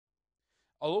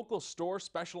A local store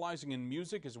specializing in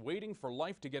music is waiting for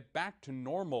life to get back to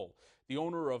normal. The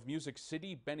owner of Music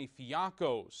City, Benny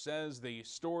Fiacco, says the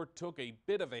store took a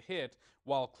bit of a hit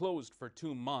while closed for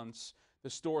 2 months. The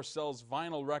store sells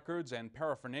vinyl records and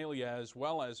paraphernalia as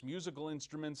well as musical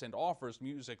instruments and offers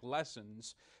music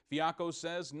lessons. Fiacco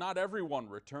says not everyone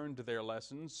returned to their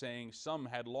lessons, saying some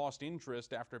had lost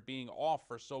interest after being off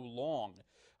for so long.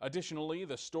 Additionally,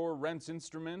 the store rents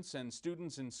instruments and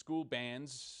students in school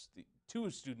bands. Two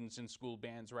students in school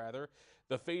bands,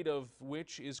 the fate of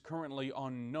which is currently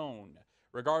unknown.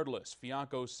 Regardless,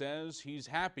 Fiacco says he's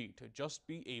happy to just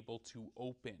be able to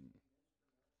open.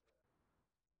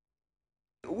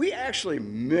 We actually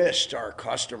missed our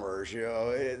customers.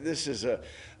 This is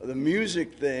the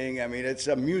music thing. I mean, it's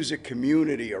a music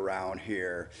community around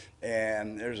here,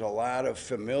 and there's a lot of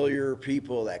familiar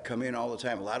people that come in all the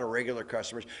time, a lot of regular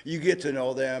customers. You get to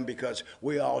know them because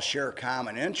we all share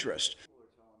common interest.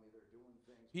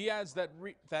 He adds that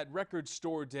that Record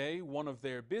Store Day, one of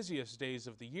their busiest days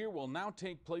of the year, will now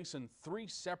take place in 3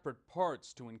 separate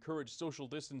parts to encourage social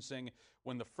distancing,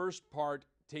 when the first part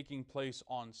taking place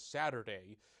on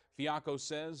Saturday. Fiacco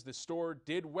says the store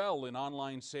did well in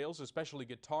online sales, especially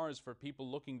guitars for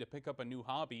people looking to pick up a new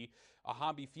hobby, a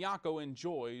hobby Fiacco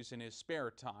enjoys in his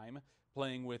spare time,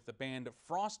 playing with the band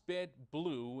Frostbite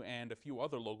Blue and a few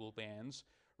other local bands.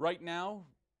 Right now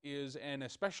is an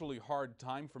especially hard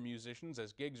time for musicians,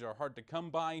 as gigs are hard to come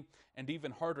by and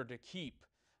even harder to keep.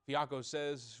 Fiacco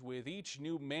says with each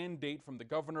new mandate from the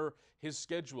governor, his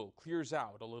schedule clears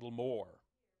out a little more.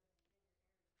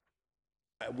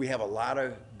 We have a lot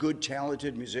of good,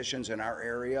 talented musicians in our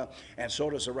area, and so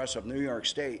does the rest of New York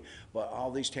State. But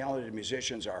all these talented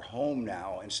musicians are home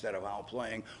now instead of out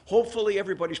playing. Hopefully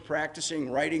everybody's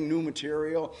practicing, writing new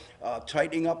material,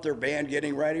 tightening up their band,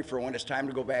 getting ready for when it's time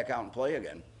to go back out and play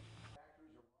again.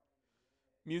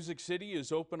 Music City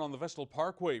is open on the Vestal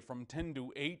Parkway from 10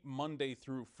 to 8 Monday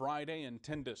through Friday and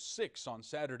 10 to 6 on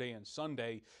Saturday and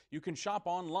Sunday. You can shop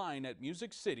online at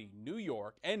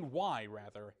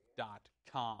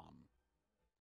musiccitynewyork.com.